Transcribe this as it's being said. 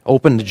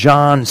Open to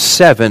John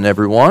 7,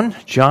 everyone.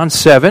 John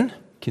 7,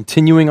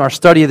 continuing our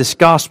study of this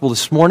gospel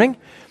this morning.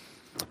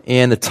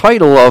 And the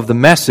title of the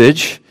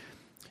message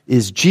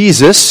is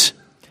Jesus,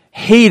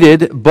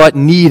 Hated But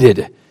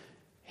Needed.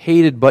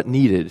 Hated but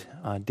needed.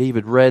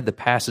 David read the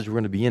passage we're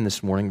going to be in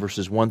this morning,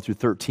 verses 1 through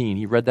 13.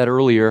 He read that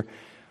earlier,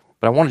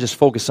 but I want to just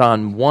focus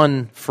on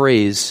one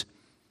phrase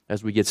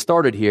as we get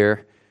started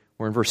here.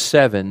 We're in verse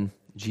 7.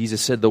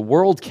 Jesus said, "The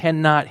world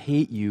cannot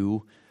hate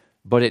you,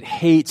 but it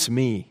hates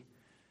me."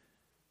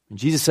 And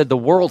Jesus said, "The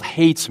world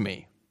hates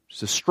me."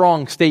 It's a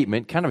strong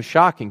statement, kind of a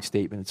shocking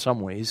statement in some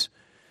ways.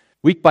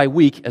 Week by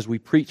week, as we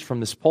preach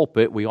from this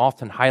pulpit, we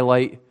often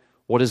highlight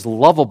what is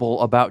lovable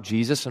about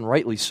Jesus, and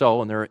rightly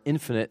so, and there are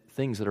infinite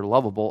things that are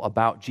lovable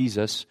about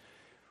Jesus.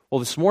 Well,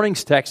 this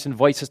morning's text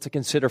invites us to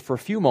consider for a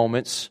few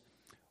moments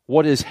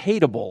what is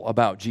hateable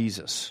about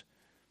Jesus,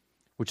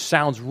 which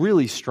sounds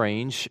really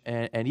strange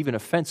and even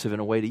offensive in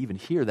a way to even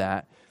hear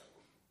that.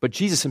 But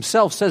Jesus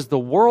himself says, "The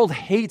world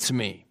hates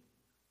me."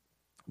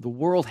 The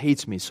world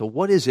hates me. So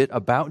what is it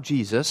about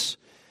Jesus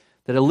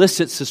that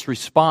elicits this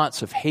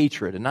response of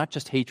hatred? And not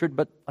just hatred,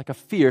 but like a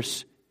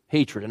fierce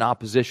hatred and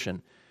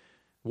opposition.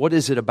 What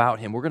is it about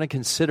him? We're going to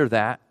consider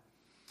that,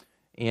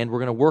 and we're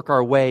going to work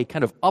our way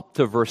kind of up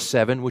to verse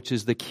 7, which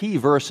is the key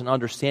verse in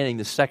understanding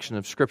this section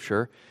of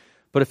Scripture.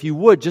 But if you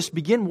would, just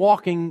begin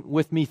walking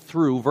with me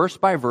through verse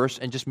by verse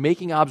and just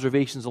making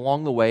observations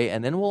along the way,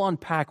 and then we'll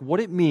unpack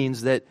what it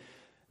means that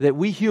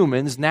we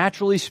humans,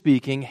 naturally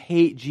speaking,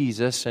 hate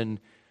Jesus and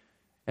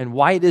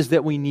why it is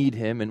that we need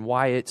him and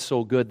why it's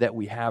so good that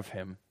we have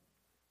him.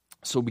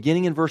 So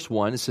beginning in verse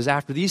 1, it says,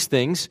 "After these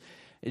things,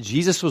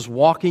 Jesus was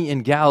walking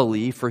in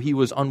Galilee, for he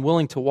was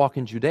unwilling to walk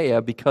in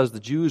Judea because the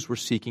Jews were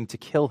seeking to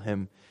kill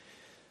him."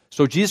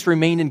 So Jesus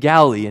remained in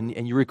Galilee,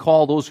 and you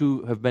recall those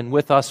who have been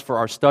with us for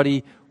our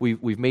study,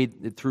 we've made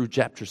it through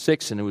chapter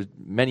 6, and it was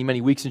many,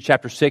 many weeks in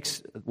chapter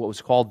 6, what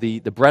was called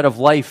the bread of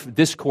life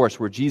discourse,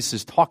 where Jesus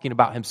is talking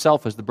about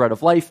himself as the bread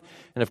of life.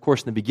 And of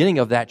course, in the beginning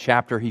of that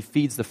chapter, he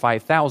feeds the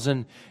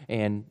 5,000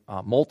 and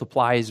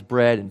multiplies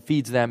bread and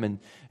feeds them, and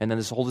then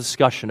this whole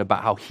discussion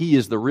about how he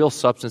is the real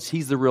substance,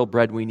 he's the real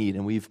bread we need.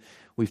 And we've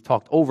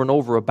talked over and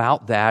over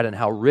about that and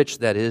how rich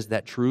that is,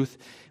 that truth.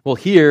 Well,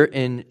 here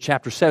in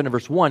chapter 7 and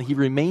verse 1, he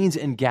remains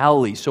in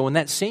Galilee. So in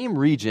that same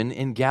region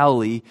in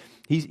Galilee,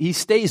 he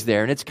stays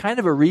there. And it's kind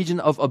of a region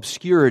of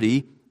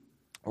obscurity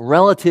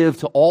relative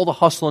to all the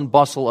hustle and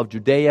bustle of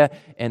Judea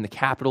and the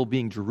capital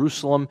being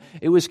Jerusalem.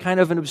 It was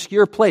kind of an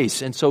obscure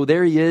place. And so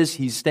there he is.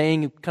 He's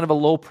staying kind of a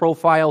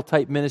low-profile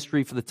type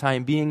ministry for the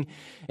time being.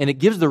 And it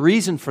gives the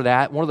reason for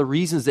that. One of the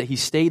reasons that he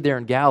stayed there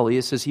in Galilee,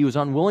 it says he was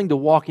unwilling to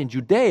walk in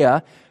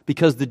Judea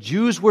because the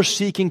Jews were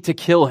seeking to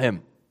kill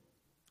him.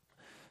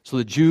 So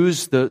the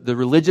Jews, the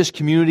religious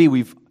community,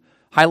 we've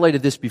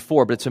highlighted this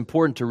before, but it's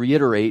important to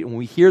reiterate. When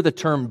we hear the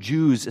term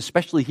Jews,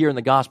 especially here in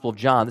the Gospel of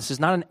John, this is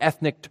not an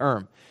ethnic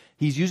term.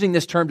 He's using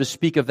this term to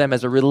speak of them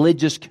as a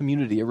religious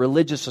community, a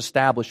religious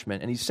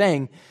establishment. And he's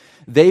saying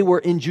they were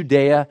in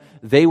Judea.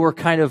 They were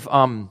kind of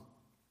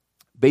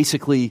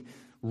basically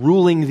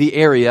ruling the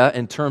area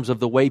in terms of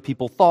the way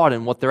people thought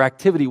and what their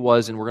activity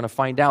was. And we're going to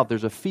find out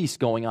there's a feast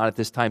going on at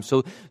this time.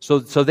 So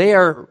they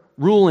are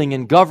ruling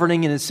and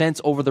governing, in a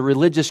sense, over the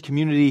religious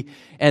community.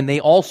 And they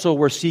also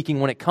were seeking,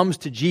 when it comes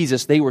to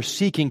Jesus, they were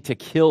seeking to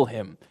kill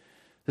him.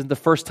 This isn't the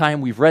first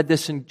time we've read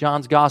this in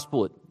John's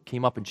Gospel. It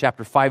came up in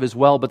chapter 5 as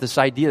well. But this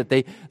idea that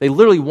they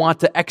literally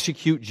want to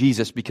execute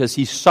Jesus because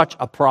he's such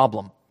a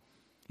problem.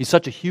 He's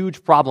such a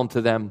huge problem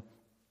to them.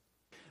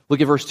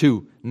 Look at verse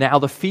 2. "Now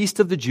the feast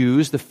of the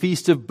Jews, the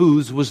feast of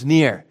booths, was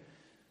near."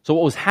 So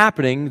what was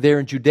happening there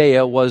in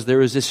Judea was there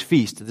was this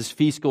feast. This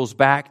feast goes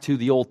back to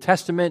the Old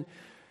Testament.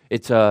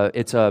 It's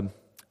a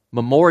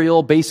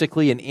memorial,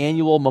 basically an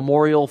annual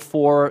memorial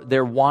for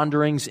their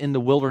wanderings in the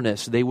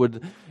wilderness. They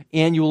would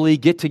annually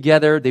get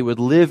together. They would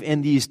live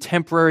in these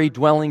temporary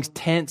dwellings,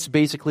 tents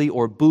basically,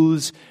 or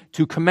booths,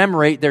 to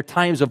commemorate their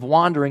times of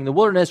wandering in the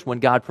wilderness when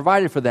God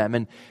provided for them.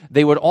 And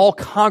they would all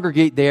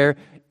congregate there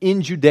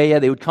in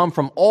Judea. They would come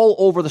from all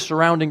over the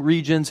surrounding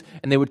regions,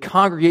 and they would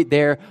congregate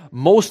there,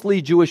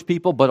 mostly Jewish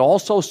people, but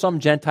also some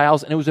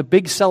Gentiles, and it was a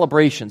big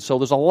celebration. So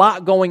there's a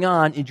lot going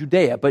on in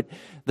Judea, but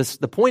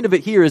the point of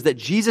it here is that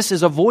Jesus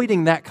is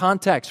avoiding that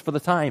context for the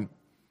time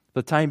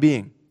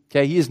being.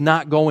 Okay, he is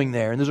not going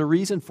there, and there's a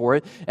reason for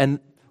it,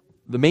 and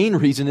the main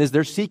reason is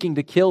they're seeking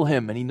to kill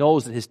him, and he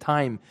knows that his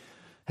time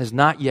has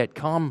not yet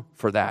come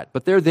for that.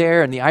 But they're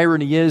there, and the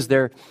irony is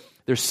they're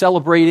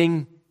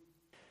celebrating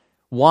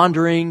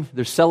wandering,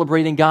 they're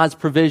celebrating God's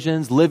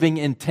provisions, living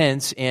in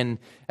tents, and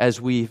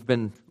as we've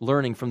been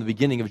learning from the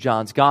beginning of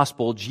John's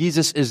Gospel,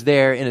 Jesus is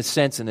there in a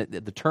sense, and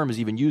the term is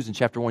even used in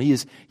chapter 1, he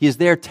is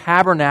there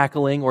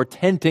tabernacling or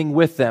tenting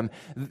with them.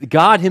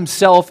 God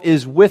himself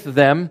is with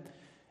them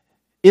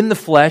in the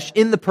flesh,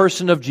 in the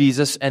person of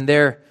Jesus, and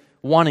they're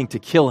wanting to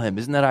kill him.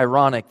 Isn't that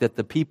ironic that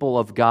the people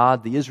of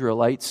God, the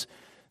Israelites,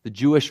 the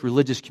Jewish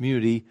religious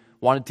community,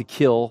 wanted to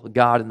kill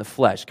God in the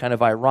flesh? Kind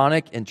of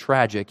ironic and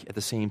tragic at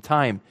the same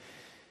time.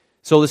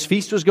 So this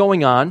feast was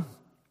going on,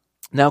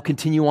 Now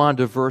continue on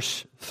to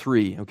verse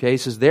 3. Okay, it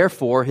says,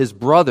 therefore his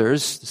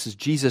brothers, this is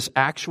Jesus'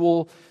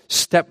 actual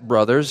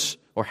stepbrothers,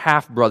 or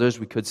half-brothers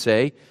we could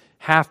say,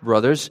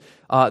 half-brothers,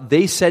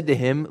 they said to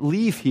him,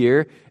 leave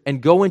here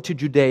and go into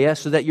Judea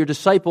so that your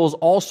disciples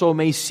also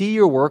may see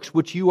your works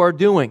which you are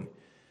doing.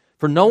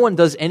 For no one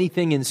does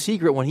anything in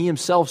secret when he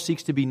himself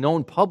seeks to be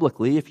known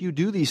publicly. If you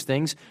do these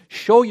things,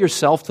 show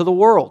yourself to the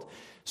world.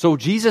 So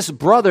Jesus'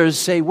 brothers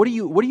say, what are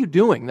you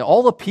doing?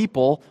 All the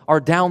people are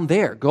down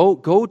there.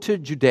 Go to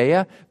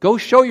Judea. Go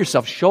show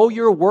yourself. Show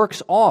your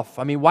works off.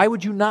 I mean, why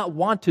would you not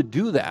want to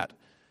do that?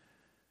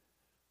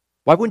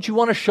 Why wouldn't you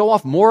want to show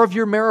off more of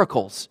your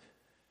miracles?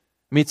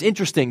 I mean, it's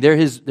interesting. They're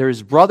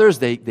his brothers.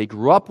 They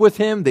grew up with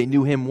him. They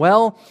knew him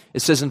well.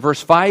 It says in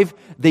verse 5,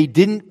 they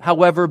didn't,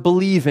 however,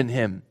 believe in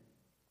him.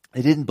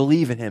 They didn't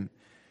believe in him.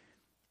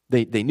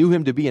 They knew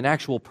him to be an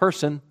actual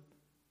person.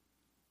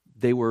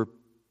 They were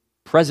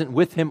present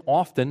with him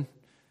often.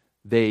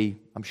 They,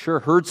 I'm sure,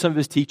 heard some of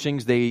his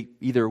teachings. They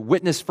either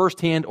witnessed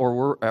firsthand or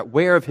were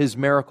aware of his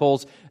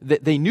miracles.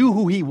 They knew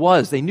who he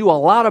was. They knew a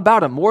lot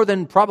about him, more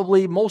than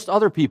probably most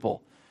other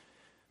people.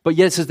 But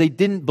yet it says they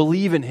didn't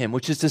believe in him,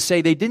 which is to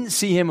say they didn't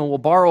see him, and we'll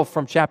borrow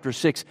from chapter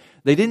 6,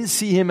 they didn't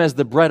see him as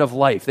the bread of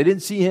life. They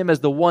didn't see him as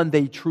the one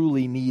they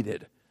truly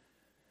needed.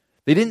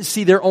 They didn't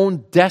see their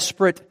own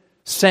desperate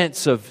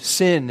sense of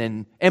sin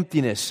and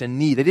emptiness and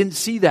need. They didn't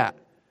see that.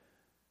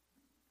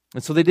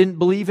 And so they didn't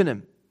believe in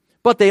him.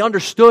 But they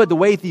understood the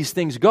way these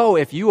things go.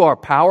 If you are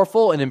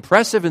powerful and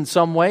impressive in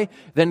some way,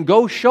 then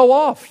go show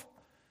off.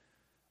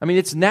 I mean,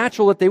 it's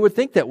natural that they would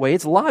think that way.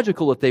 It's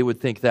logical that they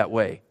would think that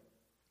way.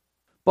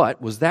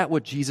 But was that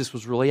what Jesus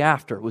was really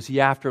after? Was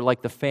he after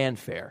like the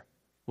fanfare?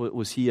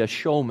 Was he a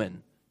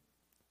showman?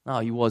 No,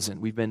 he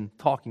wasn't. We've been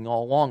talking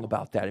all along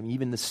about that. I mean,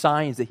 even the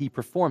signs that he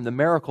performed, the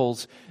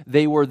miracles,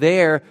 they were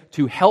there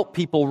to help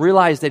people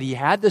realize that he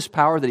had this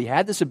power, that he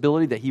had this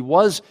ability, that he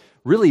was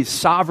really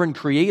sovereign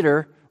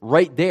creator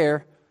right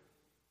there,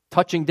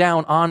 touching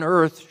down on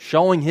earth,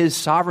 showing his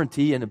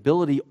sovereignty and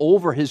ability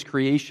over his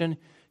creation.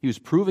 He was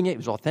proving it. He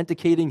was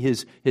authenticating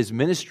his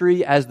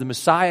ministry as the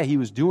Messiah. He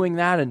was doing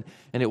that, and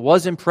it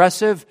was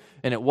impressive,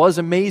 and it was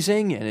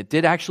amazing, and it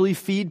did actually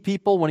feed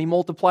people when he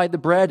multiplied the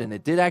bread, and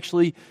it did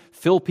actually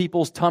fill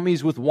people's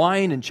tummies with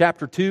wine in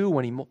chapter 2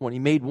 when he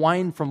made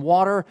wine from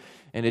water,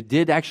 and it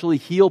did actually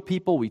heal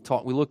people. We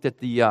looked at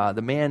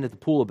the man at the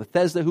pool of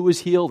Bethesda who was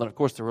healed, and of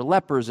course there were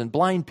lepers and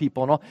blind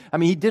people and all. I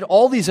mean, he did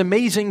all these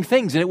amazing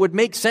things, and it would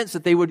make sense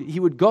that he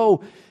would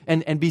go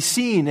and be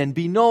seen and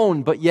be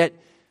known, but yet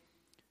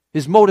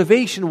his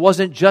motivation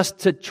wasn't just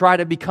to try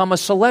to become a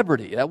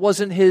celebrity. That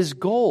wasn't his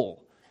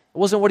goal. It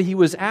wasn't what he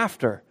was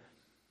after.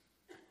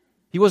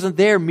 He wasn't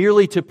there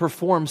merely to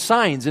perform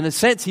signs. In a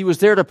sense, he was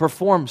there to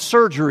perform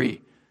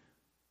surgery,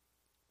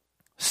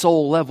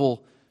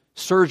 soul-level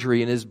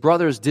surgery. And his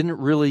brothers didn't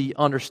really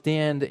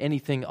understand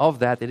anything of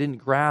that. They didn't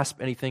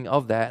grasp anything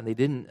of that. And they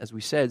didn't, as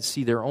we said,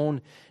 see their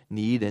own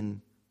need.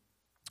 And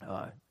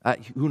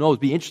who knows,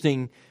 it'd be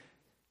interesting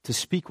to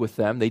speak with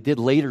them. They did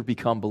later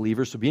become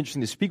believers, so it'd be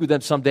interesting to speak with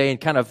them someday and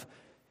kind of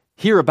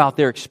hear about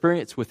their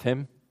experience with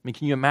him. I mean,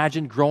 can you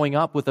imagine growing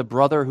up with a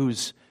brother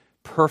who's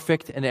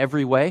perfect in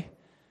every way?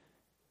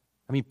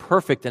 I mean,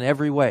 perfect in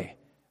every way.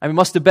 I mean, it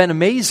must have been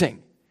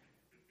amazing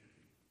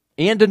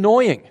and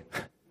annoying.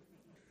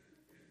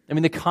 I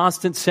mean, the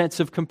constant sense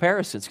of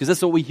comparisons, because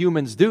that's what we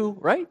humans do,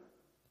 right?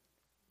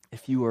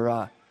 If you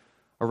were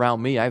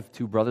around me, I have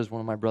two brothers. One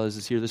of my brothers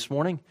is here this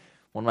morning.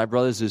 One of my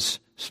brothers is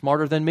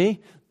smarter than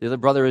me. The other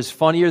brother is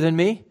funnier than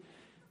me.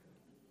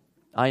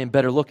 I am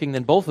better looking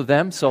than both of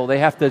them, so they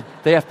have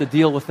to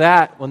deal with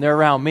that when they're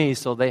around me.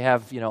 So they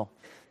have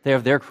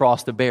their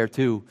cross to bear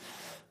too.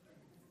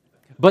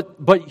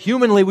 But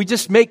humanly, we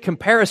just make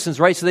comparisons,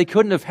 right? So they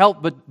couldn't have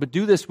helped but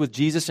do this with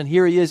Jesus, and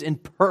here he is in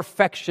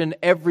perfection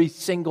every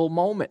single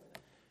moment.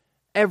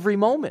 Every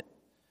moment.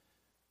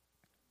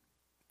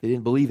 They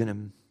didn't believe in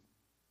him.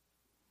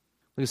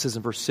 Look, it says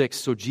in verse 6,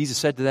 so Jesus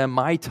said to them,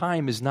 my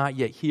time is not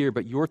yet here,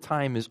 but your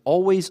time is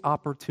always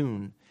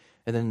opportune.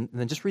 And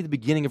then just read the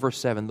beginning of verse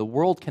 7. The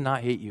world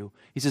cannot hate you.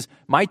 He says,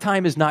 my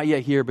time is not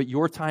yet here, but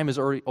your time is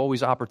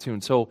always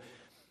opportune. So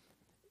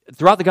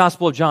throughout the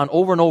Gospel of John,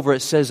 over and over,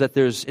 it says that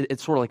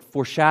it's sort of like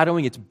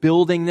foreshadowing. It's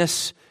building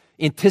this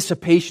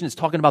anticipation. It's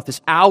talking about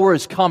this hour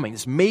is coming,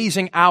 this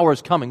amazing hour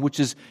is coming, which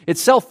is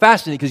itself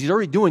fascinating because he's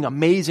already doing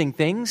amazing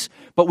things.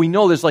 But we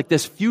know there's like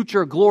this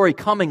future glory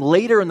coming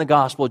later in the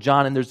Gospel of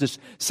John, and there's this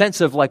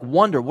sense of like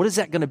wonder. What is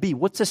that going to be?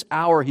 What's this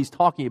hour he's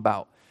talking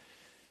about?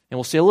 And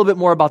we'll say a little bit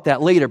more about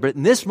that later. But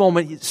in this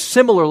moment,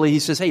 similarly, he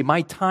says, hey,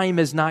 my time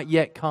has not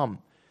yet come.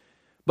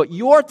 But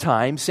your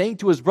time, saying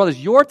to his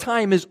brothers, your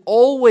time is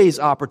always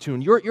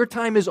opportune. Your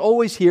time is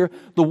always here.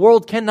 The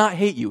world cannot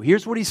hate you.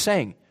 Here's what he's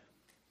saying.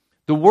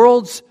 The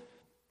world's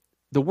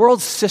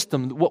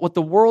system, what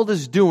the world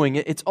is doing,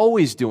 it's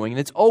always doing, and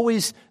it's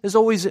always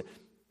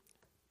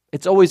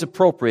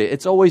appropriate,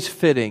 it's always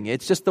fitting.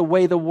 It's just the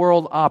way the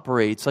world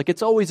operates. Like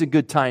it's always a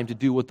good time to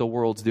do what the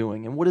world's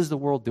doing. And what is the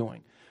world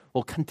doing?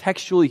 Well,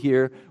 contextually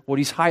here, what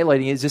he's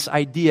highlighting is this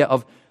idea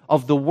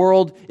of the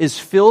world is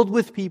filled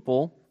with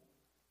people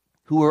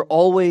who are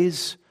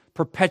always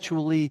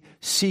perpetually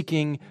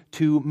seeking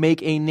to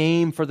make a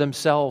name for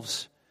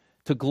themselves,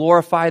 to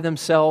glorify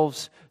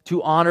themselves,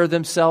 to honor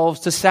themselves,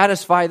 to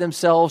satisfy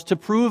themselves, to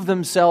prove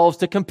themselves,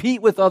 to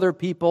compete with other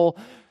people,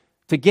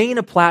 to gain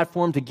a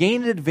platform, to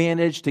gain an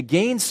advantage, to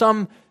gain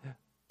some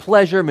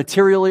pleasure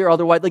materially or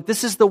otherwise. Like,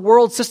 this is the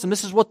world system.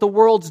 This is what the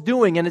world's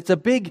doing, and it's a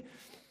big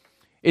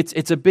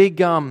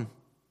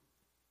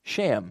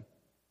sham.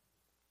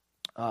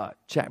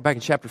 Back in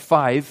chapter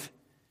 5,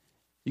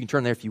 you can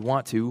turn there if you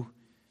want to.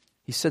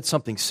 He said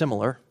something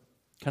similar,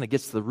 kind of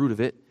gets to the root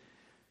of it.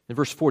 In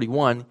verse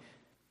 41,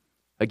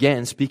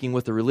 again, speaking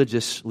with the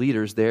religious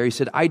leaders there, he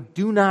said, I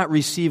do not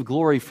receive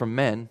glory from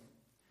men,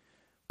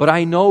 but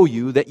I know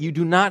you, that you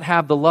do not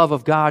have the love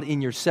of God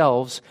in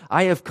yourselves.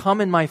 I have come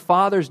in my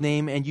Father's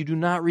name, and you do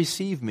not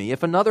receive me.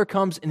 If another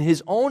comes in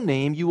his own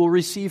name, you will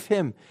receive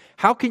him.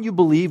 How can you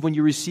believe when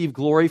you receive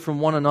glory from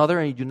one another,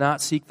 and you do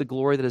not seek the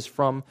glory that is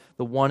from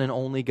the one and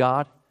only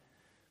God?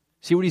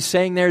 See what he's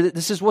saying there?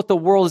 This is what the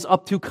world is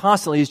up to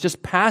constantly. It's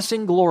just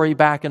passing glory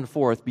back and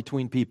forth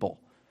between people.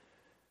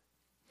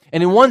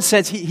 And in one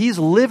sense, he's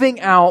living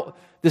out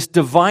this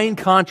divine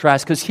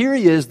contrast, because here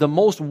he is, the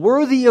most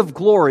worthy of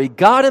glory,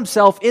 God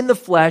himself in the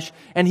flesh,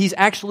 and he's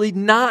actually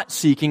not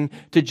seeking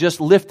to just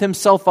lift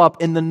himself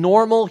up in the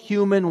normal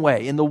human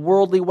way, in the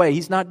worldly way.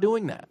 He's not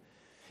doing that.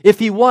 If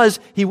he was,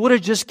 he would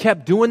have just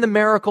kept doing the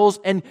miracles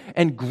and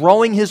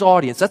growing his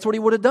audience. That's what he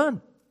would have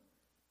done.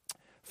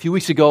 A few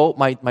weeks ago,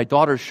 my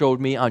daughter showed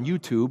me on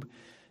YouTube,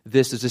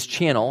 this is this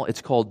channel.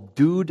 It's called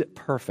Dude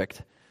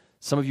Perfect.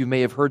 Some of you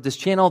may have heard this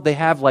channel. They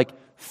have like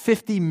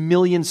 50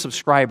 million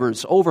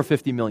subscribers, over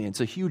 50 million.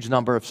 It's a huge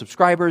number of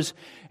subscribers.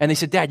 And they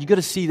said, Dad, you got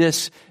to see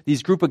this.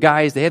 These group of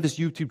guys, they have this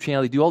YouTube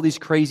channel. They do all these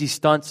crazy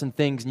stunts and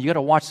things, and you got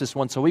to watch this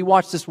one. So we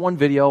watched this one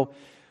video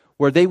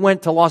where they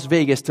went to Las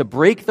Vegas to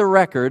break the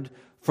record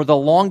for the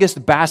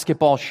longest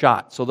basketball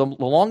shot. So the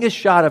longest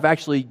shot of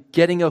actually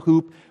getting a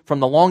hoop from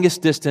the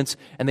longest distance.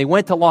 And they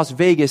went to Las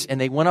Vegas, and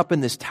they went up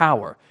in this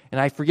tower. And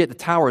I forget, the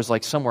tower is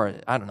like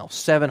somewhere,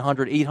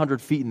 700,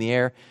 800 feet in the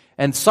air.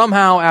 And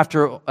somehow,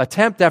 after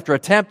attempt after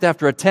attempt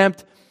after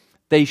attempt,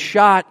 they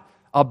shot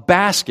a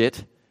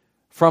basket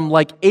from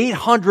like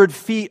 800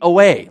 feet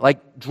away.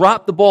 Like,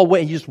 dropped the ball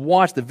away, and you just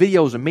watch. The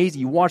video is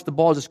amazing. You watch the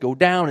ball just go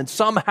down, and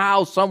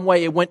somehow, some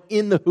way, it went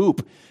in the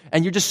hoop.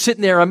 And you're just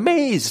sitting there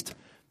amazed.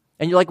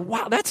 And you're like,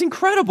 wow, that's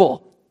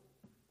incredible.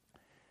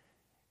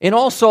 And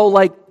also,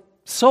 like,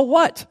 so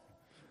what?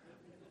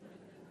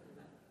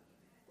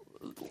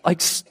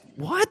 Like,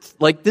 what?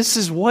 Like, this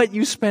is what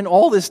you spend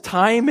all this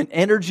time and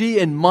energy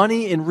and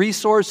money and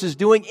resources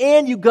doing,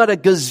 and you got a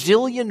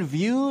gazillion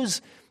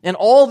views and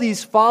all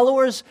these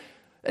followers.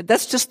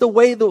 That's just the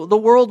way the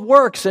world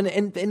works. And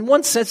in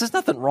one sense, there's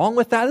nothing wrong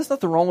with that. There's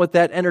nothing wrong with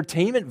that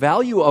entertainment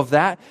value of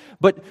that.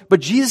 But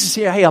Jesus is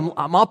here, hey,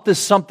 I'm up to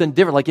something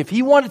different. Like, if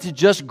he wanted to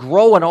just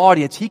grow an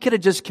audience, he could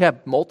have just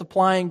kept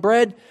multiplying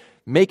bread,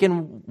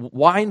 making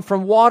wine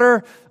from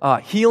water,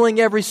 healing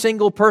every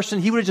single person.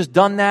 He would have just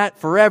done that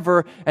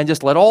forever and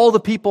just let all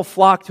the people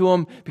flock to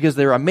him because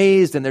they're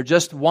amazed and they're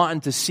just wanting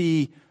to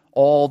see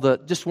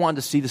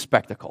the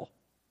spectacle.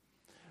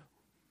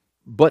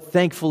 But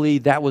thankfully,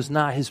 that was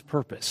not his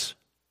purpose.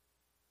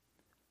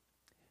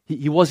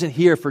 He wasn't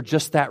here for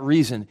just that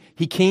reason.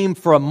 He came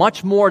for a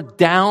much more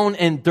down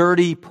and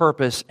dirty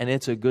purpose, and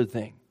it's a good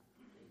thing.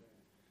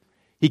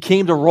 He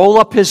came to roll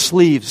up his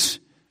sleeves.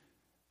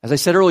 As I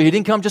said earlier, he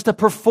didn't come just to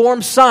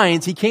perform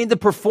signs. He came to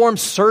perform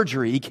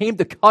surgery. He came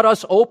to cut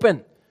us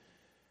open,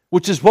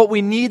 which is what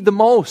we need the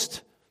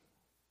most.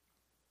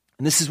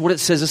 And this is what it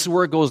says. This is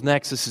where it goes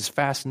next. This is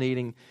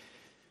fascinating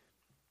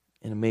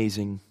and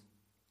amazing.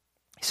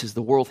 He says,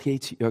 the world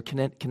hates you, or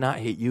cannot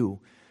hate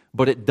you,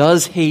 but it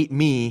does hate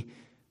me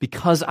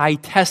because I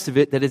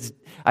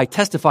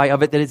testify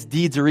of it that its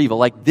deeds are evil.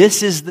 Like,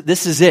 this is it.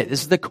 This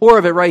is the core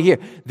of it right here.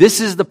 This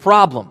is the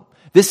problem.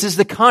 This is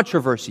the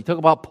controversy. Talk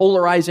about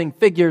polarizing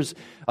figures.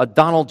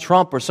 Donald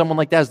Trump or someone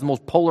like that is the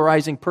most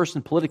polarizing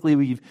person politically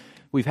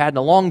we've had in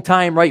a long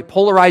time, right?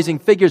 Polarizing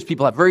figures.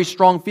 People have very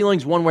strong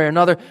feelings one way or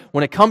another.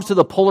 When it comes to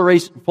the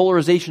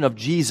polarization of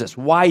Jesus,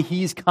 why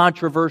he's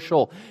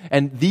controversial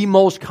and the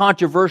most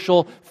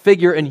controversial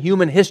figure in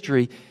human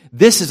history,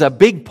 this is a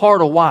big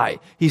part of why.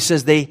 He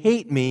says, they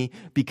hate me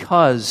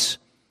because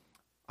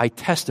I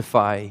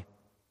testify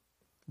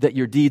that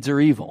your deeds are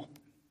evil.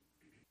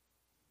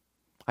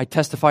 I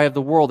testify of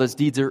the world as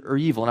deeds are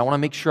evil. And I want to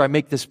make sure I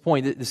make this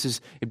point. It'd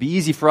be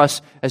easy for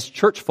us as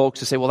church folks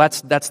to say, well,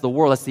 that's the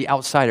world, that's the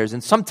outsiders.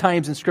 And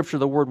sometimes in Scripture,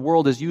 the word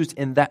world is used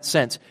in that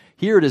sense.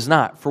 Here it is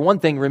not. For one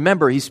thing,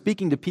 remember, he's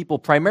speaking to people,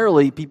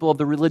 primarily people of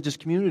the religious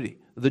community,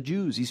 the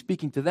Jews. He's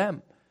speaking to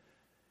them.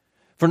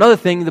 For another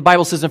thing, the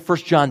Bible says in 1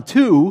 John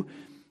 2,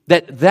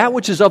 that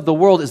which is of the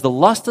world is the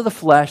lust of the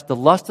flesh, the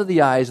lust of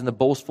the eyes, and the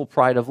boastful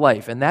pride of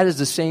life. And that is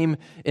the same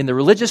in the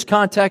religious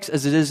context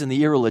as it is in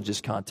the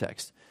irreligious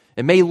context.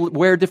 It may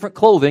wear different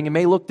clothing. It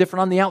may look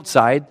different on the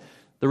outside.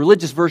 The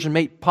religious version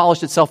may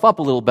polish itself up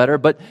a little better,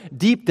 but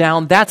deep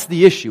down, that's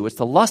the issue. It's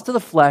the lust of the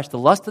flesh, the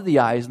lust of the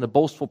eyes, and the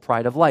boastful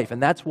pride of life.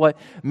 And that's what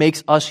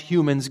makes us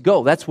humans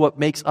go. That's what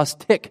makes us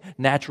tick,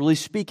 naturally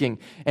speaking.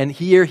 And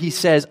here he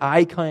says,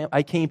 I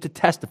came to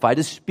testify,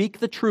 to speak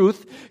the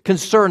truth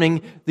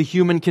concerning the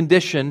human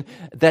condition,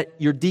 that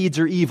your deeds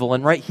are evil.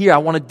 And right here, I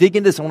want to dig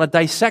into this. I want to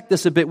dissect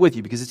this a bit with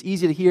you, because it's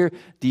easy to hear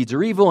deeds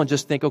are evil and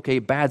just think, okay,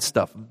 bad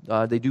stuff.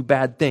 They do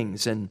bad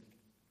things.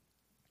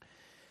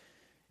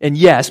 And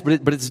yes,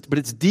 but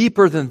it's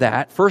deeper than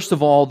that. First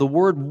of all, the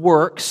word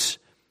works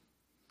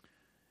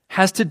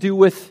has to do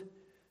with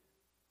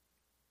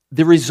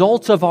the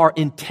results of our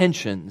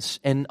intentions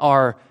and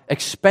our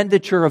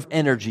expenditure of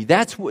energy.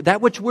 That's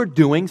that which we're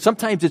doing.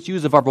 Sometimes it's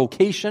used of our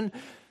vocation,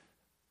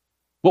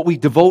 what we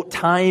devote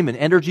time and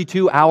energy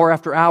to, hour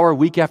after hour,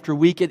 week after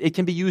week. It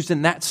can be used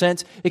in that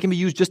sense. It can be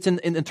used just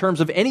in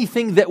terms of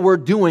anything that we're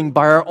doing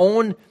by our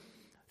own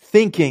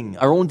thinking,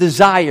 our own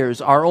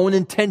desires, our own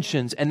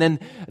intentions, and then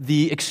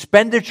the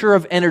expenditure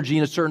of energy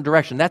in a certain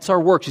direction. That's our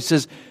works. He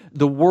says,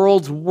 the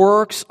world's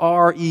works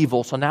are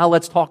evil. So now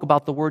let's talk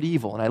about the word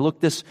evil. And I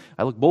looked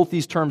both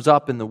these terms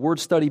up in the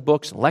word study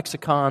books and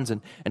lexicons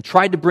and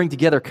tried to bring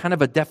together kind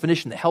of a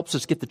definition that helps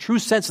us get the true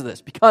sense of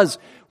this. Because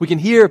we can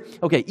hear,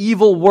 okay,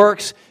 evil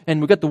works,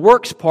 and we've got the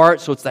works part,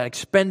 so it's that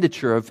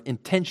expenditure of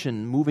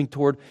intention, moving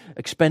toward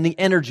expending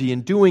energy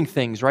and doing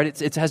things,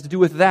 right? It has to do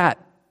with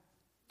that.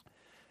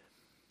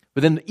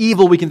 But then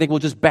evil, we can think, well,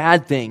 just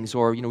bad things,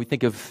 or we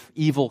think of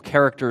evil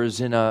characters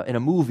in a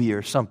movie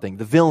or something.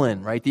 The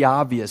villain, right? The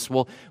obvious.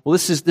 Well,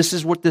 this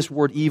is what this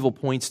word evil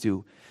points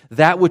to.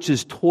 That which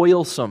is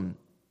toilsome,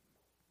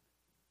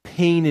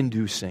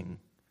 pain-inducing,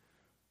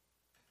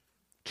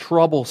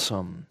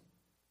 troublesome.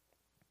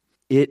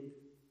 It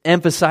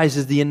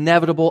emphasizes the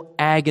inevitable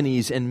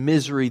agonies and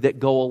misery that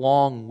go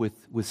along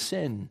with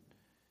sin.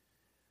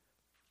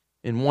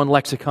 In one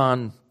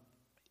lexicon,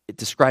 it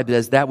described it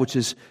as that which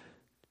is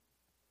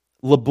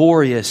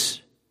laborious,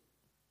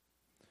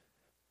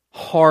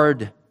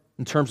 hard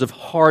in terms of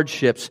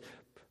hardships,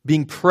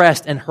 being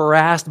pressed and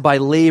harassed by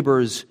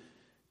labors,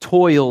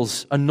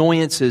 toils,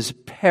 annoyances,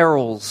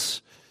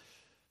 perils.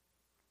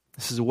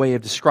 This is a way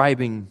of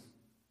describing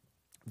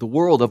the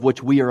world of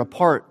which we are a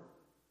part,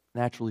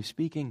 naturally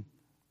speaking.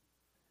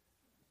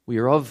 We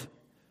are of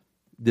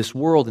this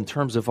world in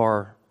terms of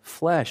our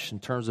flesh,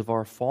 in terms of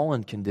our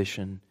fallen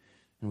condition.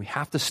 And we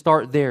have to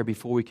start there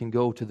before we can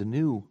go to the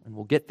new, and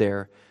we'll get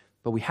there.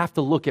 But we have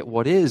to look at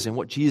what is and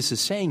what Jesus is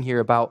saying here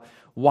about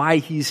why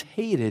he's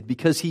hated,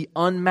 because he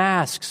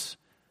unmasks,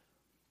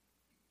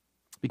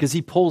 because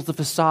he pulls the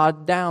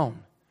facade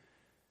down.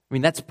 I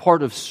mean, that's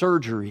part of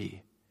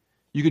surgery.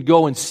 You could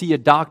go and see a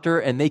doctor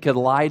and they could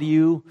lie to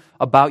you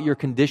about your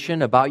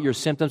condition, about your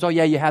symptoms. Oh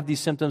yeah, you have these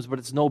symptoms, but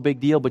it's no big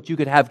deal. But you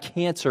could have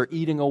cancer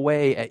eating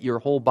away at your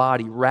whole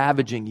body,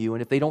 ravaging you.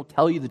 And if they don't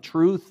tell you the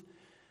truth,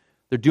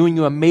 they're doing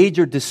you a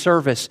major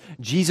disservice.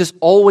 Jesus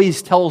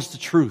always tells the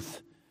truth.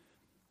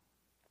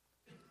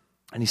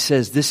 And he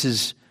says, this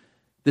is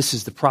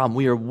the problem.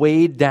 We are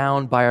weighed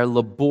down by our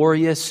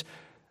laborious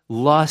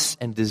lusts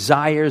and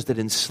desires that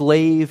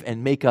enslave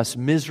and make us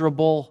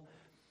miserable.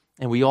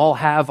 And we all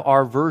have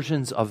our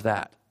versions of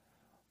that.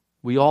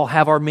 We all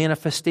have our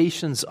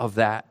manifestations of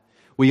that.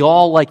 We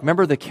all,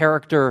 remember the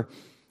character,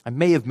 I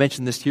may have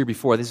mentioned this here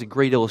before, this is a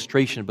great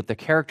illustration, but the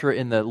character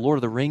in the Lord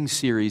of the Rings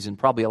series, and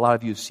probably a lot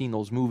of you have seen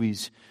those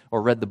movies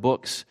or read the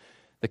books,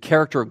 the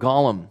character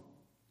Gollum,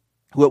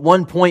 who at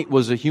one point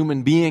was a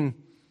human being,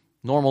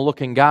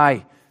 normal-looking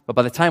guy, but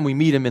by the time we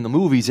meet him in the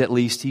movies, at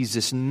least, he's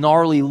this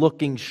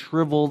gnarly-looking,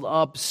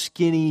 shriveled-up,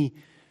 skinny,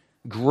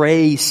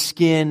 gray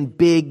skin,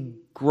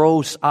 big,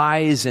 gross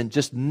eyes, and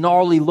just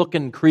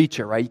gnarly-looking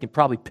creature, right? You can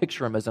probably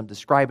picture him as I'm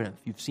describing him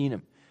if you've seen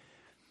him.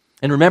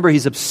 And remember,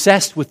 he's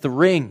obsessed with the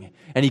ring,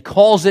 and he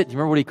calls it, do you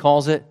remember what he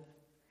calls it?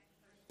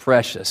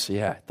 Precious.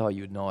 Yeah, I thought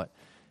you would know it.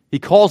 He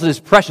calls it as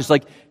precious,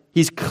 like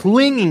he's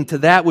clinging to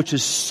that which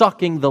is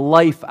sucking the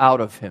life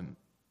out of him.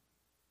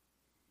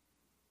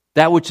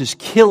 That which is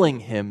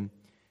killing him,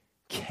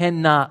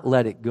 cannot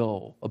let it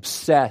go.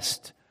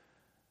 Obsessed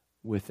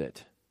with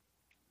it.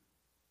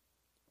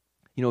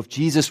 If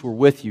Jesus were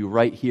with you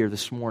right here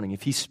this morning,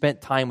 if he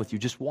spent time with you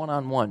just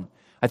one-on-one,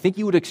 I think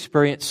you would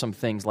experience some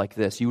things like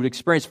this. You would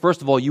experience,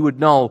 first of all, you would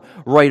know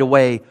right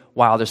away,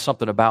 wow, there's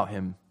something about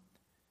him.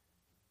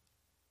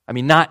 I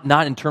mean, not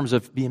in terms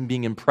of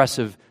being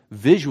impressive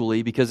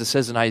visually, because it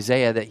says in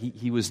Isaiah that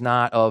he was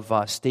not of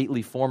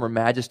stately form or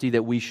majesty,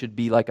 that we should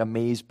be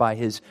amazed by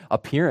his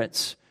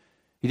appearance.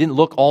 He didn't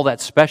look all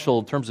that special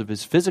in terms of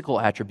his physical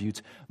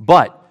attributes,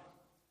 but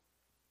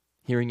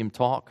hearing him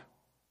talk,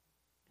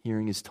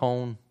 hearing his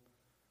tone,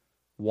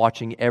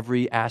 watching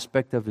every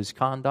aspect of his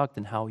conduct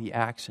and how he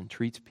acts and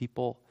treats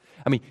people.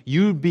 I mean,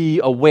 you'd be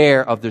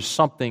aware of there's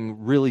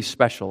something really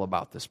special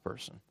about this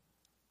person.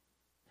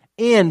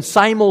 And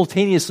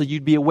simultaneously,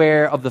 you'd be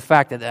aware of the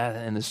fact that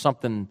there's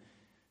something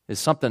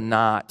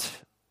not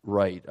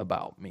right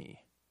about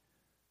me.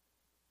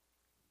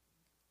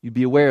 You'd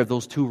be aware of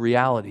those two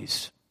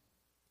realities.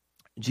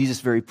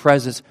 Jesus' very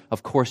presence,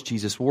 of course,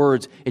 Jesus'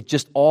 words, it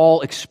just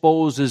all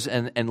exposes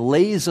and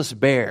lays us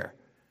bare.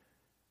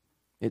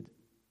 It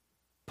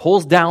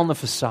pulls down the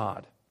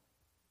facade.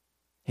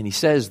 And he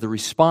says the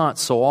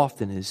response so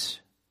often is,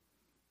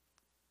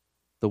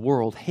 the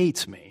world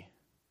hates me.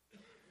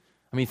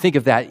 I mean, think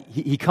of that.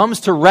 He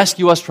comes to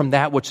rescue us from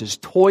that which is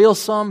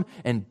toilsome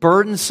and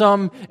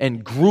burdensome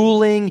and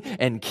grueling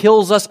and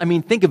kills us. I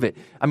mean, think of it.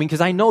 I mean,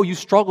 because I know you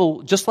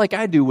struggle just like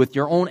I do with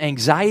your own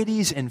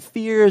anxieties and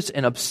fears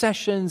and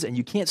obsessions, and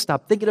you can't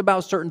stop thinking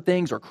about certain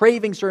things or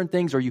craving certain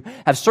things, or you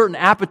have certain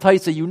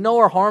appetites that you know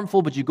are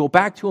harmful, but you go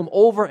back to them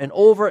over and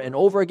over and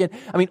over again.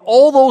 I mean,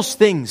 all those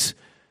things,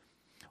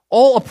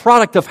 all a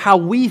product of how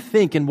we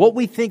think and what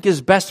we think is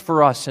best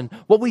for us and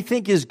what we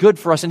think is good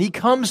for us. And He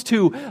comes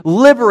to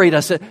liberate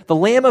us. The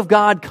Lamb of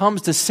God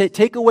comes to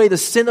take away the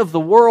sin of the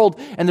world.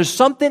 And there's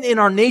something in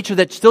our nature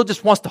that still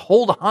just wants to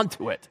hold on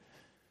to it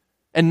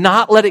and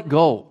not let it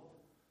go.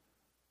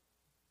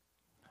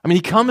 I mean,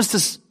 He comes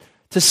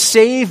to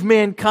save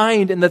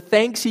mankind, and the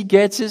thanks He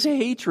gets is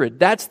hatred.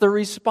 That's the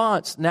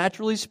response,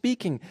 naturally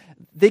speaking.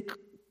 They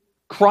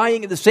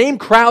crying, the same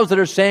crowds that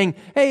are saying,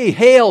 hey,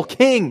 hail,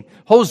 King,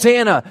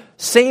 Hosanna,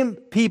 same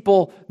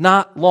people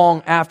not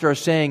long after are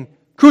saying,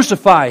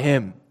 crucify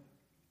Him.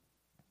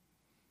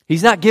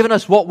 He's not giving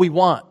us what we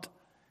want.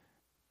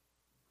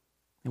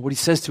 And what He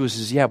says to us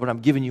is, yeah, but I'm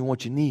giving you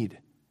what you need.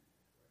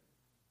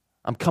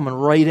 I'm coming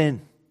right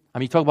in. I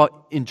mean, you talk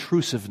about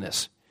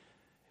intrusiveness.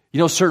 You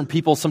know, certain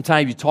people,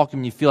 sometimes you talk to them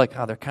and you feel like,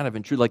 oh, they're kind of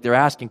intrusive, like they're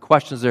asking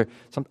questions.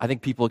 I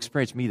think people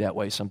experience me that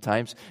way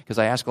sometimes because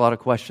I ask a lot of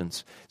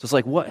questions. So it's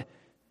like, what?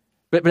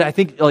 But I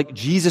think like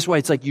Jesus' way,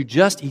 it's like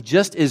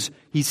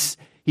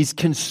he's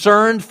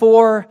concerned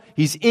for,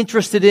 He's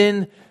interested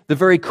in the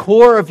very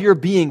core of your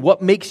being,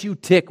 what makes you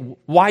tick,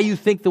 why you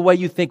think the way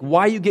you think,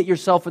 why you get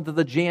yourself into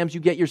the jams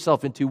you get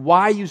yourself into,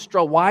 why you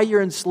struggle, why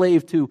you're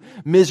enslaved to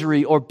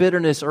misery or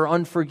bitterness or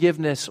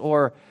unforgiveness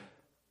or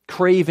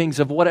cravings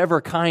of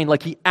whatever kind.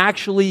 Like He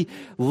actually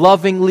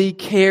lovingly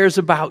cares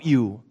about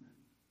you.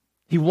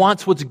 He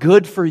wants what's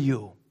good for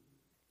you.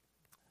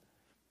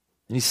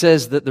 And He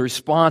says that the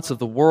response of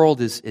the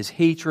world is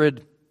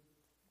hatred.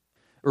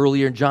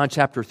 Earlier in John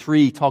chapter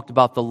 3, He talked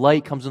about the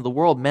light comes into the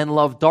world. Men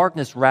love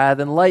darkness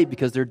rather than light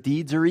because their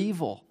deeds are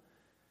evil.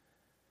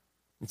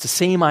 It's the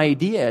same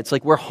idea. It's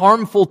like we're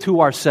harmful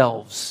to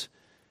ourselves.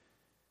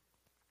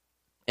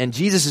 And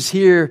Jesus is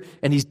here,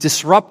 and He's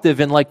disruptive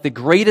in like the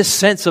greatest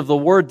sense of the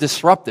word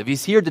disruptive.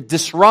 He's here to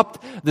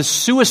disrupt the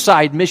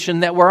suicide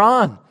mission that we're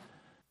on.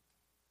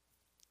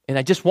 And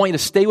I just want you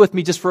to stay with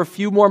me just for a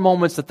few more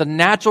moments, that the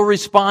natural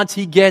response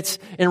He gets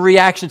in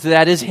reaction to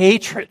that is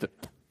hatred.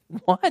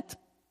 What?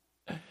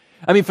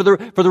 I mean, for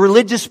the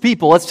religious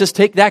people, let's just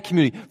take that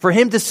community. For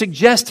Him to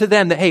suggest to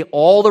them that, hey,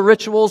 all the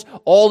rituals,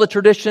 all the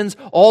traditions,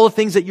 all the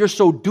things that you're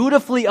so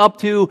dutifully up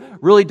to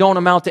really don't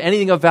amount to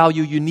anything of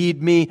value. You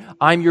need me.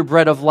 I'm your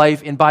bread of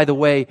life. And by the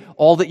way,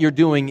 all that you're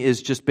doing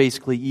is just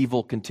basically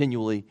evil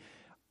continually.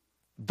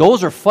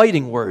 Those are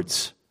fighting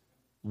words.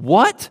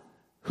 What?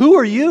 Who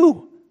are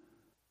you?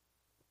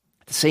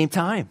 At the same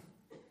time,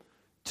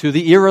 to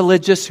the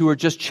irreligious who are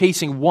just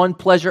chasing one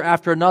pleasure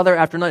after another,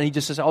 and He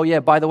just says, oh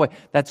yeah, by the way,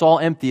 that's all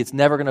empty. It's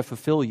never going to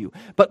fulfill you.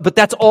 But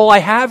that's all I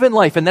have in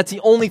life, and that's the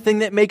only thing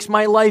that makes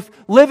my life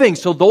living.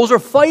 So those are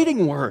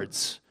fighting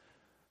words.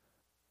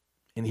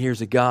 And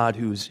here's a God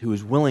who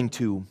is willing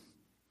to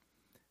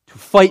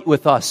fight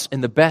with us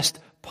in the best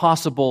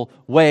possible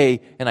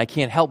way, and I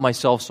can't help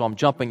myself, so I'm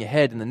jumping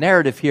ahead in the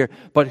narrative here,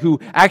 but who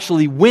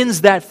actually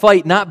wins that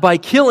fight not by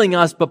killing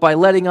us, but by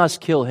letting us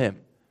kill Him,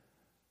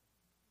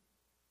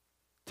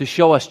 to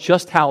show us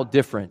just how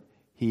different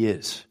He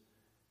is.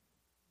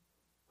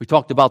 We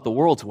talked about the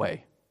world's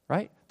way,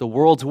 right? The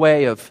world's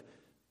way of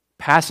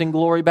passing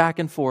glory back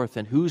and forth,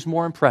 and who's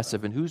more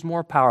impressive, and who's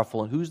more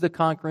powerful, and who's the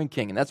conquering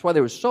king. And that's why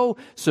they were so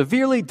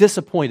severely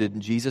disappointed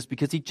in Jesus,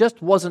 because He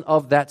just wasn't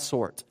of that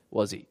sort,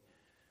 was He?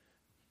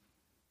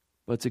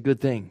 But it's a good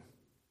thing.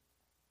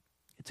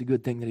 It's a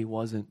good thing that He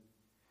wasn't.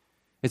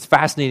 It's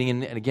fascinating,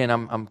 and again,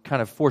 I'm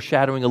kind of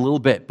foreshadowing a little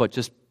bit, but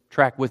just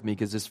track with me,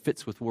 because this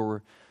fits with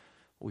what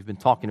we've been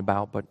talking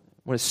about. But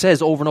when it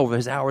says over and over,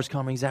 His hour is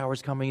coming, His hour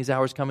is coming, His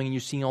hour is coming, and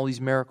you're seeing all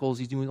these miracles,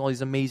 He's doing all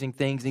these amazing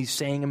things, and He's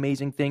saying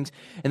amazing things.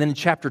 And then in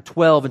chapter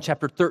 12 and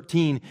chapter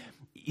 13,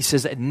 He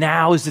says that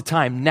now is the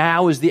time,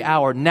 now is the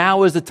hour,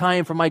 now is the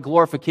time for my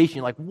glorification.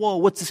 You're like, whoa,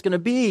 what's this going to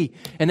be?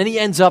 And then He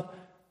ends up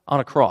on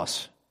a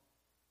cross.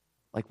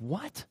 Like,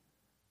 what?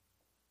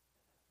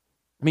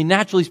 I mean,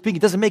 naturally speaking,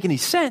 it doesn't make any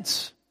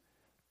sense.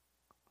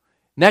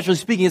 Naturally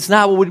speaking, it's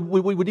not what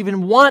we would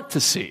even want to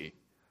see.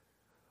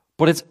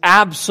 But it's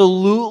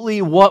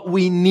absolutely what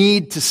we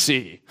need to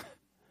see.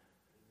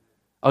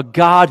 A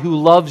God who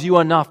loves you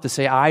enough to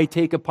say, I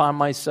take upon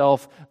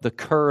myself the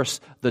curse,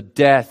 the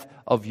death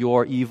of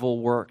your evil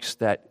works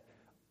that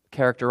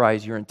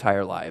characterize your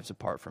entire lives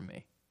apart from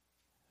me.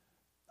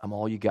 I'm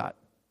all you got.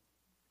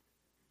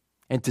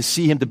 And to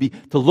see Him,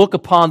 to look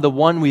upon the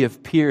one we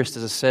have pierced,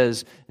 as it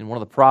says in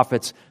one of the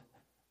prophets,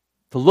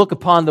 to look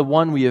upon the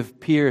one we have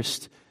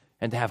pierced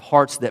and to have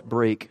hearts that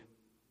break.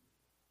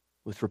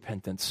 with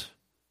repentance.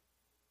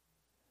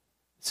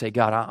 Say,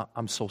 God,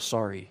 I'm so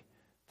sorry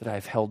that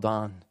I've held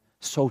on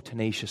so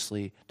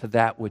tenaciously to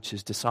that which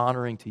is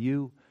dishonoring to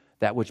you,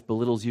 that which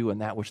belittles you,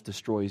 and that which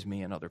destroys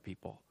me and other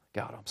people.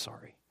 God, I'm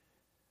sorry.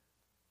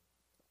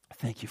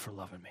 Thank you for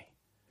loving me.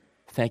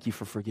 Thank you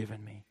for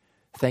forgiving me.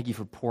 Thank you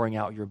for pouring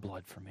out your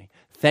blood for me.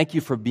 Thank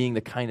you for being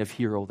the kind of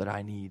hero that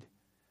I need.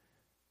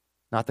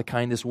 Not the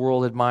kind this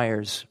world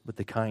admires, but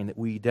the kind that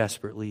we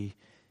desperately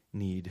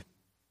need.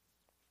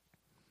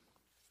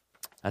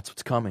 That's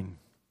what's coming.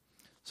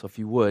 So if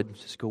you would,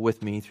 just go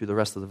with me through the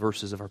rest of the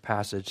verses of our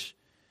passage.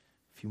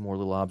 A few more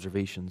little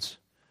observations.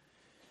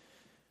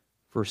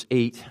 Verse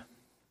 8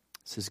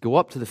 says, "Go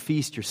up to the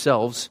feast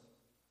yourselves.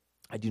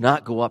 I do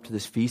not go up to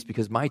this feast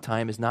because my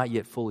time is not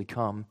yet fully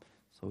come."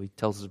 So he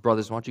tells his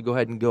brothers, why don't you go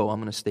ahead and go? I'm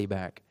going to stay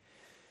back.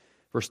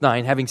 Verse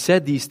 9, "Having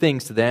said these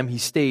things to them, he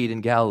stayed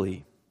in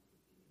Galilee.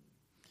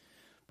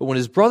 But when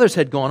his brothers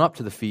had gone up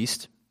to the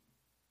feast,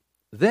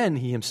 then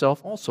he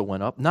himself also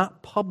went up,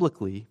 not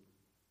publicly,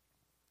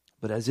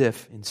 but as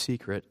if in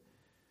secret.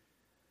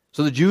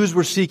 So the Jews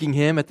were seeking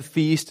him at the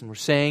feast and were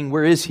saying,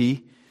 'Where is he?'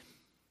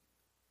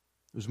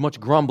 There was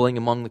much grumbling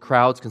among the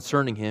crowds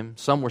concerning him.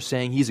 Some were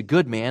saying, 'He's a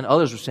good man.'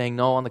 Others were saying,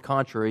 'No, on the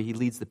contrary, he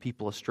leads the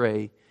people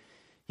astray.'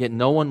 Yet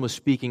no one was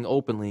speaking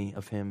openly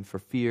of him for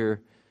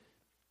fear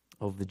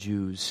of the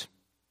Jews."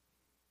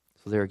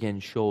 So there again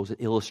it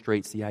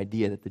illustrates the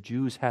idea that the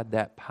Jews had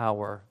that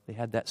power. They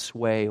had that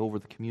sway over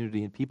the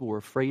community, and people were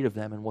afraid of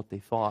them and what they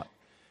thought.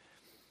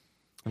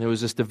 And there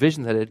was this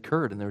division that had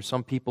occurred, and there were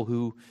some people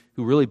who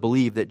really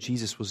believed that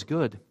Jesus was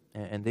good,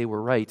 and they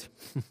were right.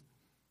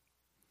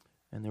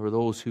 And there were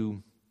those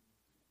who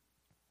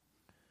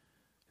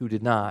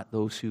did not,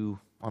 those who,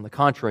 on the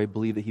contrary,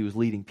 believed that he was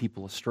leading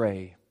people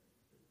astray.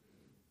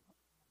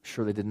 I'm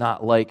sure they did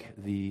not like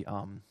the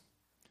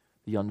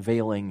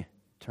unveiling in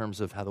terms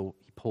of how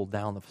he pulled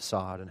down the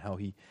facade and how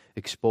he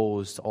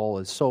exposed all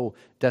as so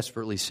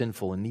desperately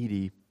sinful and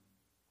needy.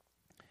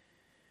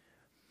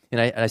 And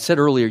I said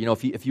earlier,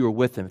 if you were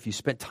with him, if you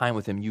spent time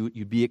with him,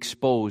 you'd be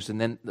exposed. And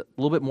then a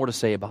little bit more to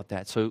say about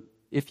that. So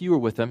if you were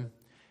with him,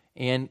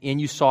 and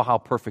you saw how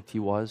perfect he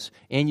was,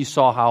 and you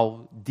saw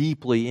how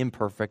deeply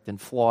imperfect and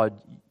flawed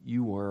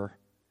you were,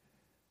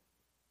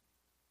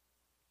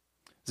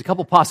 there's a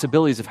couple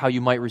possibilities of how you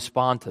might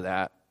respond to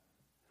that.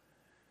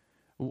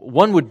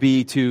 One would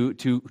be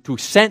to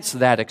sense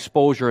that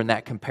exposure and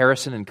that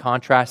comparison and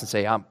contrast and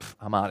say, I'm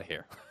out of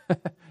here.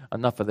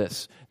 Enough of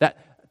this.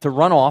 To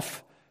run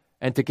off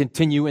and to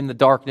continue in the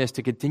darkness,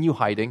 to continue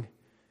hiding,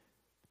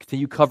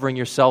 continue covering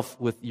yourself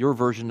with your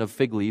version of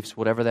fig leaves,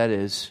 whatever that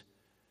is,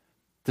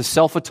 to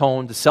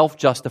self-atone, to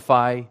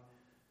self-justify,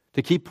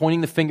 to keep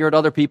pointing the finger at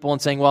other people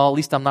and saying, well, at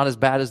least I'm not as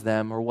bad as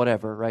them or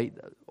whatever, right?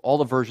 All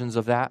the versions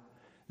of that.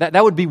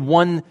 That would be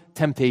one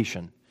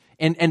temptation.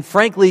 And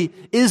frankly,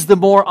 is the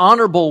more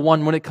honorable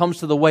one when it comes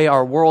to the way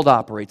our world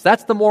operates.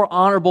 That's the more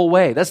honorable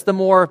way. That's the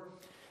more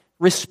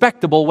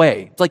respectable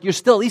way. It's like you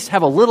still at least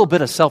have a little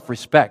bit of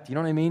self-respect. You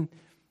know what I mean?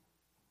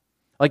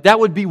 Like that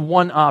would be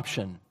one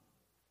option.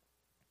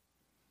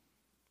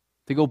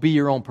 To go be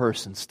your own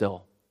person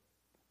still.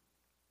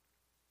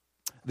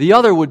 The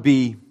other would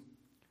be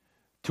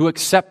to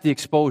accept the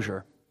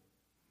exposure.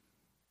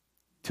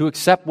 To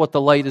accept what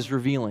the light is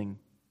revealing.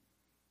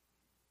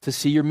 To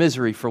see your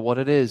misery for what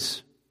it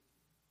is.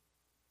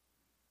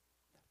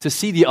 To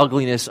see the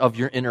ugliness of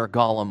your inner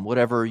Gollum,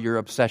 whatever your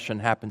obsession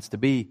happens to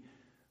be.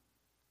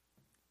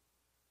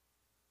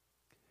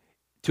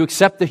 To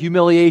accept the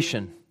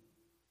humiliation.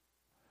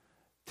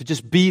 To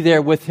just be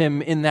there with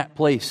him in that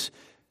place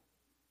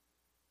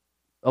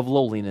of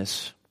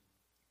lowliness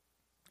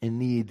and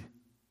need.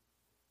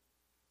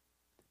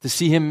 To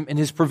see him in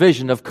his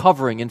provision of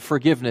covering and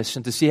forgiveness,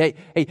 and to see,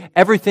 hey,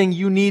 everything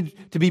you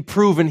need to be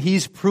proven,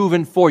 he's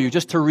proven for you.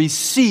 Just to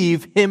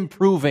receive him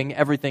proving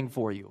everything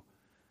for you.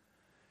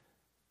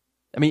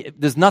 I mean,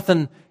 there's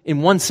nothing,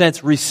 in one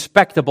sense,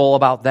 respectable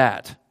about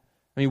that.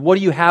 I mean, what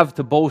do you have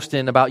to boast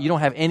in about? You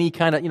don't have any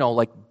kind of,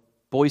 like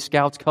Boy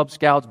Scouts, Cub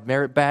Scouts,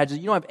 merit badges.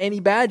 You don't have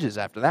any badges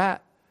after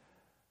that.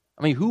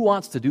 I mean, who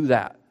wants to do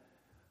that?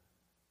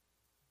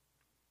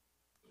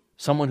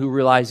 Someone who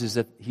realizes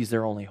that he's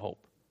their only hope.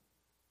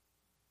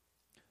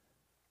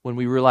 When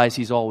we realize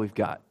he's all we've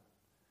got.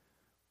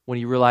 When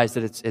you realize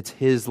that it's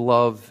his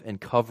love and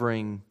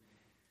covering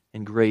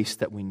and grace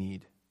that we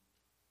need.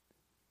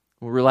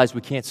 When we realize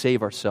we can't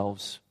save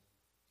ourselves.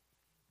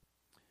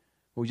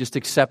 We just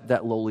accept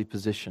that lowly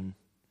position.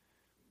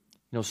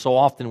 So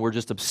often we're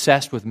just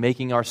obsessed with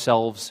making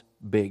ourselves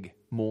big,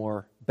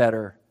 more,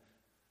 better,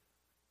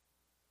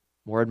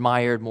 more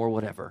admired, more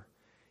whatever.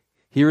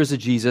 Here is a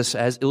Jesus,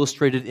 as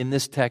illustrated in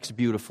this text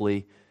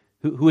beautifully,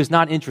 who is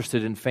not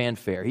interested in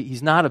fanfare.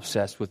 He's not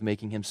obsessed with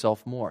making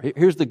himself more.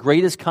 Here's the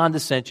greatest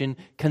condescension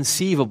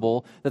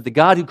conceivable, that the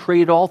God who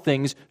created all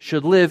things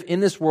should live in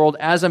this world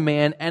as a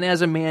man, and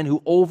as a man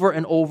who over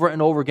and over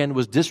and over again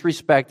was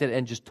disrespected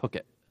and just took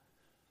it.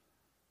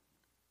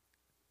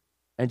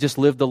 And just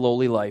lived a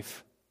lowly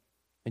life.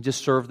 And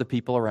just served the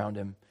people around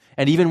him.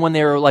 And even when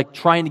they were like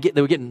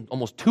they were getting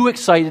almost too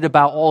excited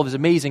about all of his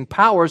amazing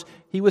powers,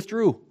 he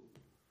withdrew.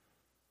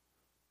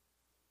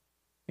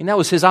 And that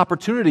was his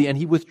opportunity, and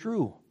he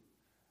withdrew.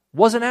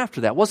 Wasn't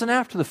after that. Wasn't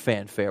after the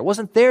fanfare.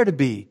 Wasn't there to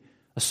be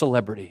a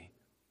celebrity.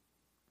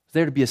 Was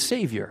there to be a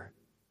savior.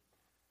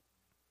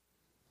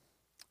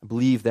 I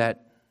believe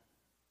that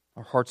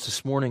our hearts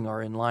this morning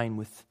are in line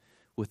with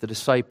the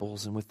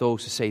disciples and with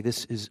those who say,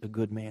 this is a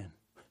good man.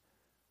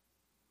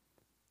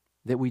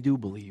 That we do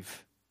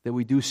believe, that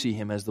we do see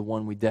him as the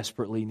one we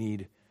desperately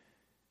need.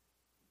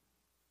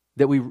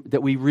 That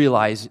we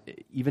realize,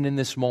 even in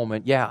this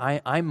moment,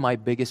 I'm my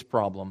biggest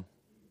problem.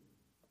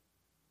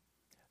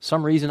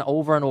 Some reason,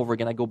 over and over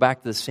again, I go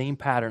back to the same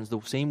patterns,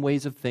 the same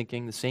ways of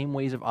thinking, the same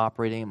ways of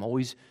operating. I'm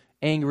always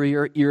angry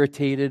or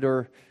irritated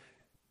or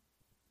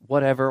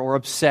whatever, or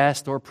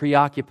obsessed or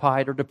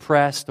preoccupied or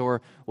depressed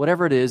or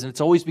whatever it is. And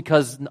it's always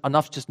because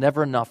enough's just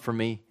never enough for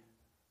me.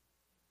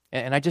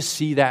 And I just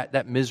see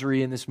that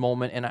misery in this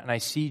moment, and I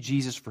see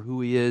Jesus for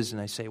who he is, and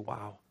I say,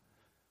 wow.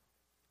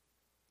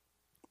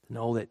 To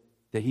know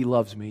that he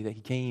loves me, that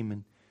he came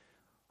and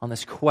on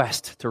this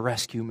quest to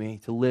rescue me,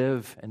 to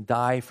live and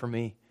die for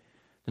me.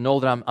 To know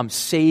that I'm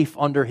safe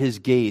under his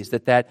gaze,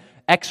 that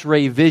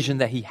X-ray vision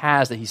that he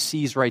has, that he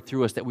sees right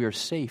through us, that we are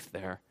safe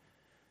there.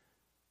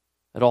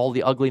 That all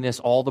the ugliness,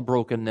 all the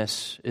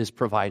brokenness is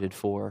provided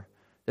for.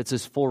 That's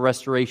his full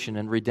restoration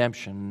and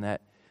redemption.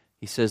 That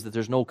he says that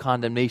there's no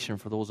condemnation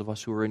for those of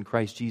us who are in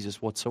Christ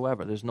Jesus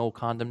whatsoever. There's no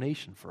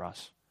condemnation for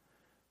us.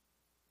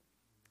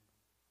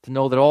 To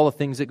know that all the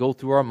things that go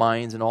through our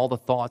minds and all the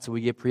thoughts that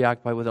we get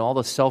preoccupied with and all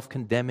the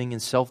self-condemning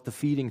and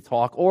self-defeating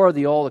talk or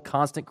all the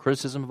constant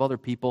criticism of other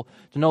people,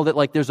 to know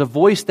that there's a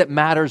voice that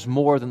matters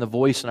more than the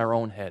voice in our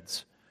own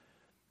heads.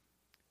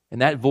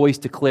 And that voice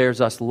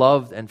declares us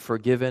loved and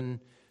forgiven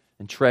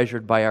and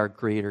treasured by our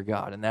Creator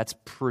God. And that's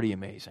pretty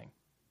amazing.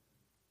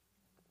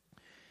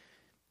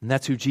 And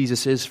that's who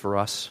Jesus is for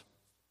us.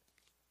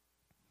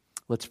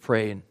 Let's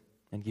pray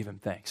and give him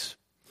thanks.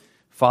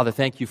 Father,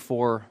 thank you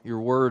for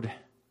your word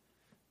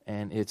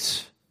and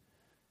its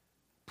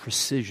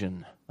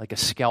precision, like a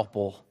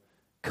scalpel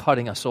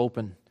cutting us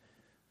open.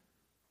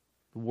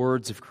 The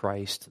words of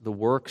Christ, the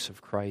works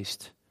of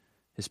Christ,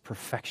 his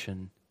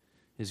perfection,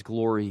 his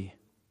glory,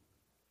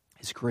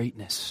 his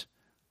greatness.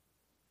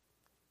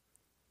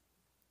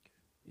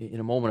 In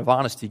a moment of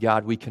honesty,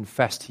 God, we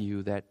confess to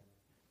you that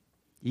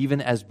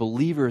even as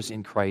believers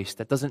in Christ,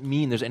 that doesn't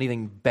mean there's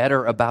anything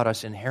better about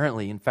us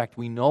inherently. In fact,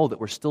 we know that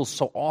we're still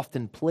so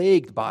often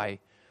plagued by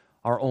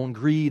our own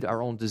greed, our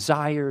own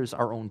desires,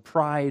 our own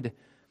pride.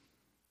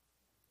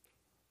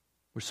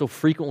 We're so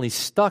frequently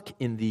stuck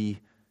in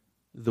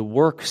the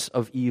works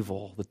of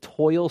evil, the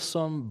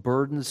toilsome,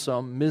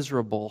 burdensome,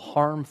 miserable,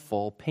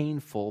 harmful,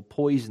 painful,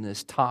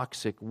 poisonous,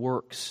 toxic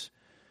works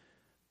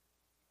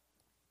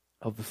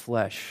of the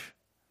flesh,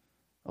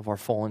 of our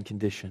fallen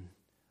condition.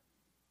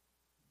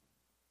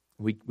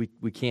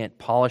 We can't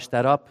polish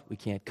that up. We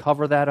can't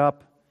cover that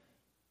up.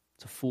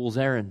 It's a fool's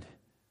errand.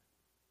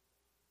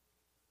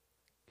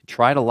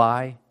 Try to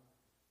lie,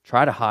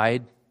 try to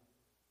hide,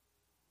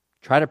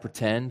 try to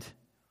pretend,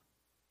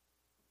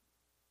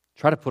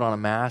 try to put on a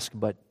mask,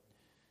 but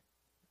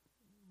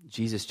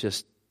Jesus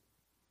just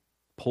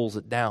pulls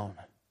it down.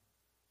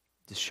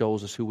 Just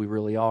shows us who we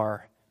really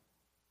are.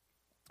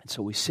 And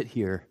so we sit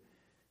here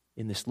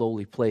in this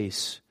lowly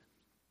place,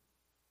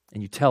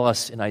 and you tell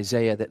us in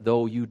Isaiah that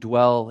though you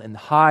dwell in the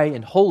high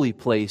and holy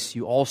place,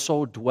 you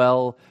also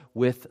dwell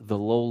with the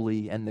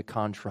lowly and the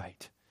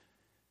contrite.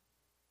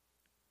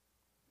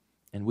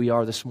 And we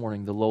are this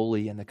morning the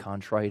lowly and the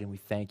contrite, and we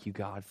thank you,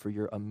 God, for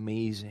your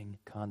amazing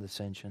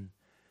condescension.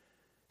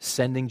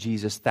 Sending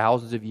Jesus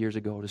thousands of years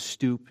ago to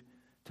stoop,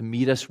 to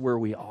meet us where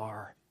we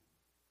are.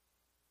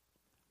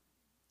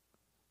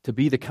 To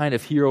be the kind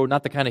of hero,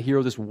 not the kind of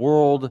hero this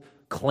world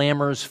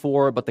clamors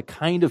for, but the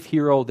kind of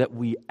hero that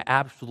we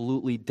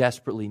absolutely,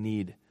 desperately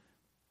need.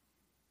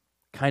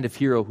 Kind of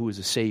hero who is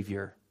a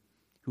Savior,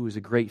 who is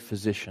a great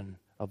physician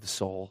of the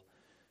soul.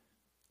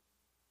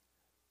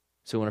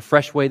 So in a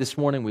fresh way this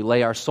morning, we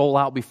lay our soul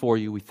out before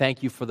you. We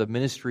thank you for the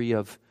ministry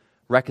of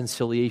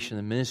reconciliation,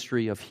 the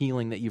ministry of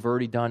healing that you've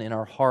already done in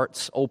our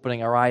hearts,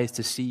 opening our eyes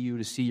to see you,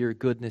 to see your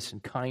goodness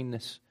and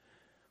kindness,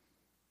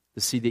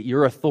 to see that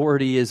your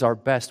authority is our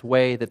best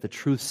way, that the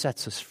truth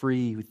sets us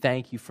free. We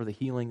thank you for the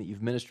healing that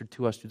you've ministered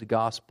to us through the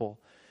gospel.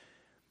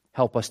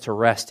 Help us to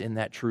rest in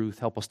that truth.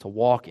 Help us to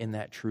walk in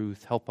that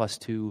truth. Help us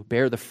to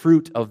bear the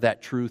fruit of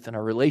that truth in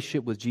our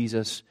relationship with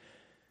Jesus.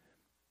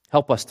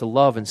 Help us to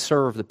love and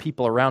serve the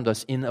people around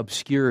us in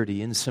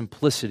obscurity, in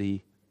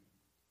simplicity,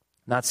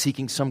 not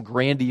seeking some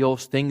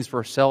grandiose things for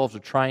ourselves or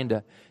trying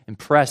to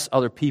impress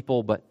other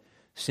people, but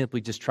simply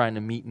just trying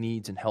to meet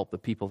needs and help the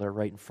people that are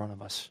right in front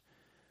of us.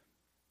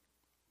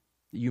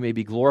 That you may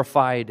be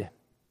glorified,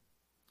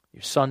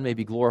 your Son may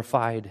be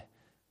glorified,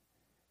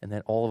 and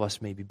that all of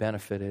us may be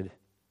benefited.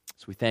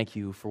 So we thank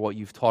you for what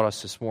you've taught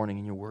us this morning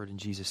in your word. In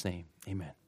Jesus' name, amen.